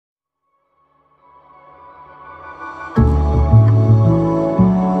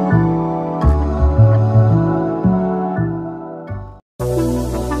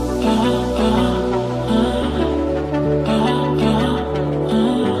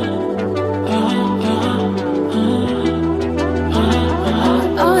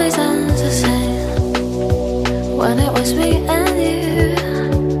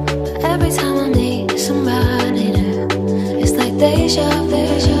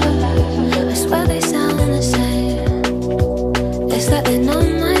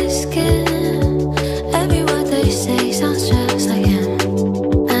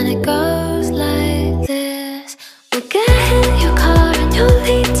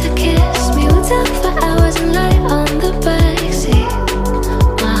up for hours and lay on the backseat.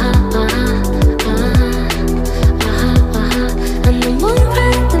 And the moon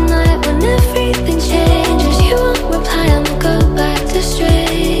bright the night when everything changes. You won't reply, I'ma go back to strangers.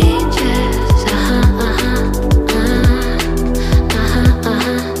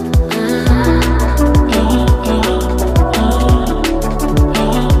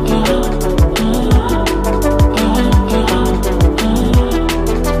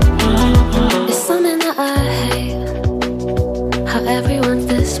 It's something that I hate, how everyone's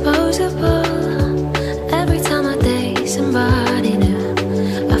disposable. Every time I date somebody new,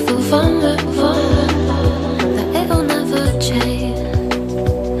 I feel vulnerable, that it'll never change,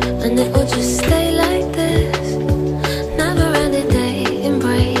 and it will just stay like this. Never ending dating,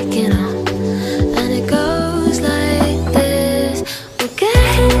 breaking up, and it goes like this. We'll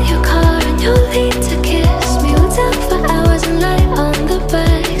get in your car and you'll leave to kiss me. We'll talk for hours and lay on the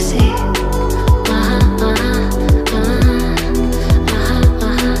backseat.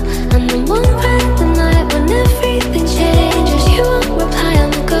 And the moon bright the night when everything changes. You won't reply,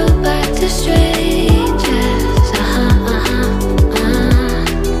 I'ma go back to strangers.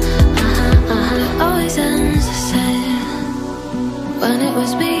 It always ends the same when it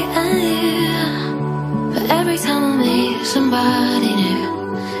was me and you. But every time I meet somebody new,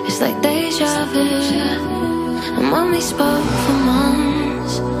 it's like deja vu. And when we spoke for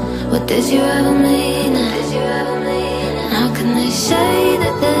months, what did you ever mean it? How can they say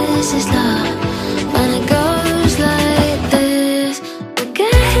that this is love when it goes like this? We'll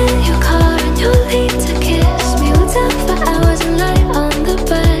get in your car and you'll leave to kiss me. We'll talk for hours and lay on the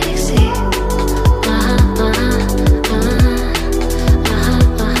backseat.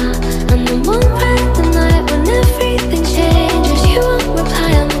 And the moon bright the night when everything changes. You won't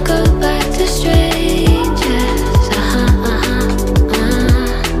reply, I'ma go back to strangers.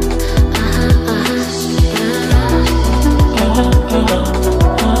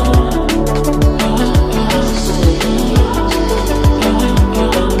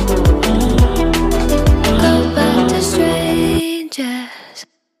 Go back to strangers.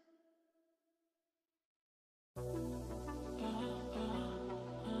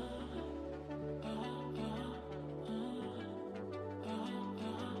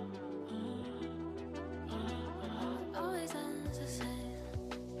 Always ends the same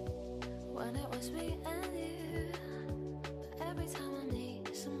when it was me and you. But every time I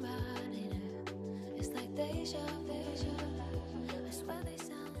meet somebody new, it's like deja vu. I swear they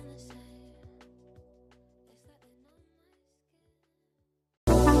sound the same. It's like they know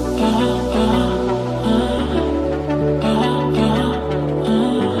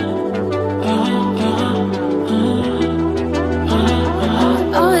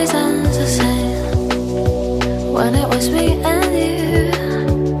my always ends the same when it was me and you.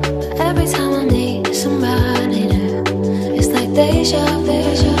 But every time I meet somebody new, it's like deja vu.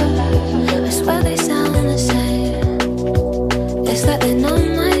 I swear they sound the same. It's like they know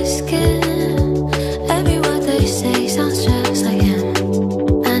my skin. Every word they say sounds just like him,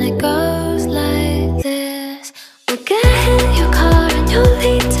 and it goes like this. We'll get in your car and you'll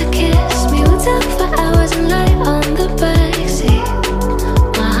leave to kiss me. We'll talk for hours and lay on the backseat.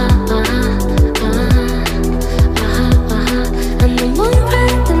 And the moon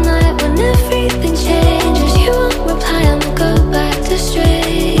bright the night when everything changes. You won't reply, I'ma go back to strangers.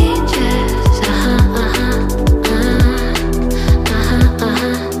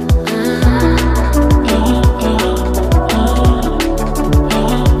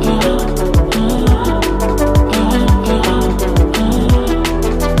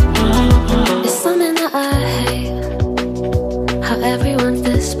 It's something that I hate, how everyone's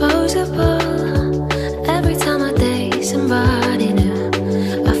disposable. Every time I date somebody new,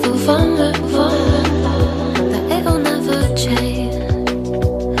 I feel vulnerable, that it'll never change,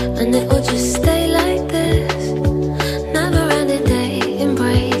 and it will just stay like this. Never ending dating,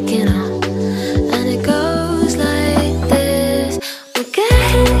 breaking up, and it goes like this. We'll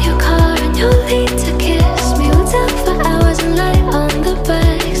get in your car and you'll leave to kiss me. We'll talk for hours and lay on the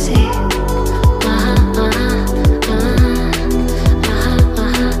backseat.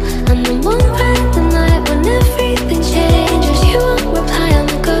 And the moon bright the night when everything changes. You won't reply,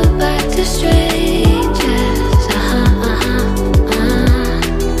 I'ma go back to strangers.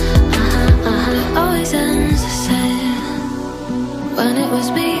 It always ends the same when it was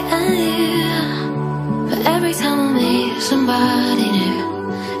me and you. But every time I meet somebody new,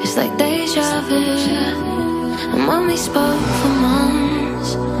 it's like deja vu. And when we spoke for months,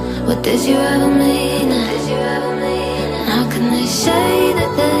 what did you ever mean it? How can they say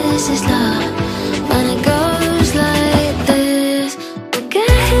that this is love when it goes like this? We'll get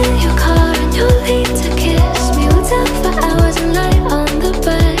in your car and you'll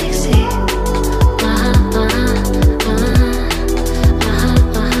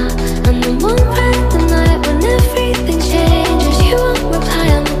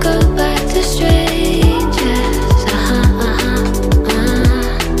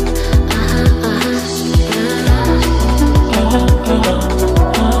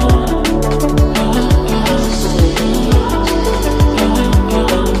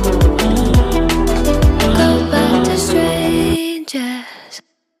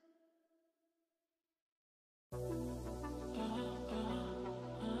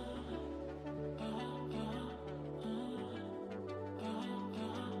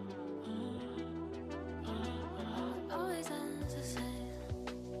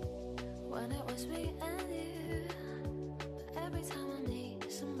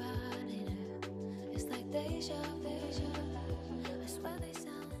deja vu.